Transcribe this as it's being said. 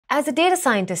As a data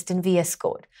scientist in VS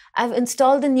Code, I've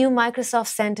installed the new Microsoft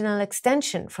Sentinel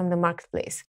extension from the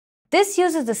marketplace. This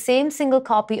uses the same single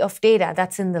copy of data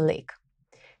that's in the lake.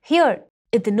 Here,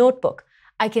 in the notebook,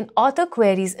 I can author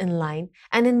queries in line,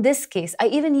 and in this case, I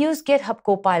even use GitHub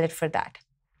Copilot for that.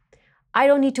 I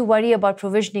don't need to worry about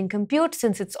provisioning compute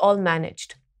since it's all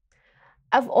managed.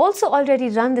 I've also already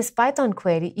run this Python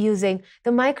query using the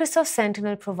Microsoft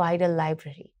Sentinel Provider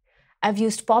library. I've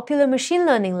used popular machine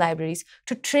learning libraries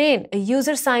to train a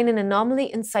user sign-in anomaly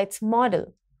insights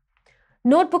model.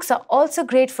 Notebooks are also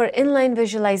great for inline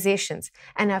visualizations,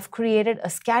 and I've created a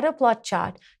scatter plot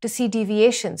chart to see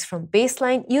deviations from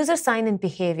baseline user sign-in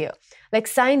behavior, like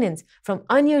sign-ins from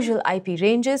unusual IP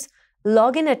ranges,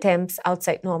 login attempts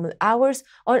outside normal hours,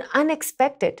 or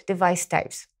unexpected device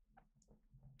types.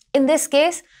 In this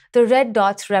case, the red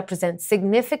dots represent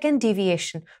significant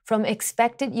deviation from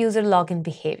expected user login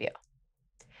behavior.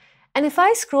 And if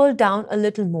I scroll down a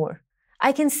little more,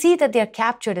 I can see that they are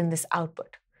captured in this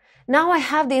output. Now I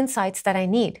have the insights that I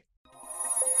need.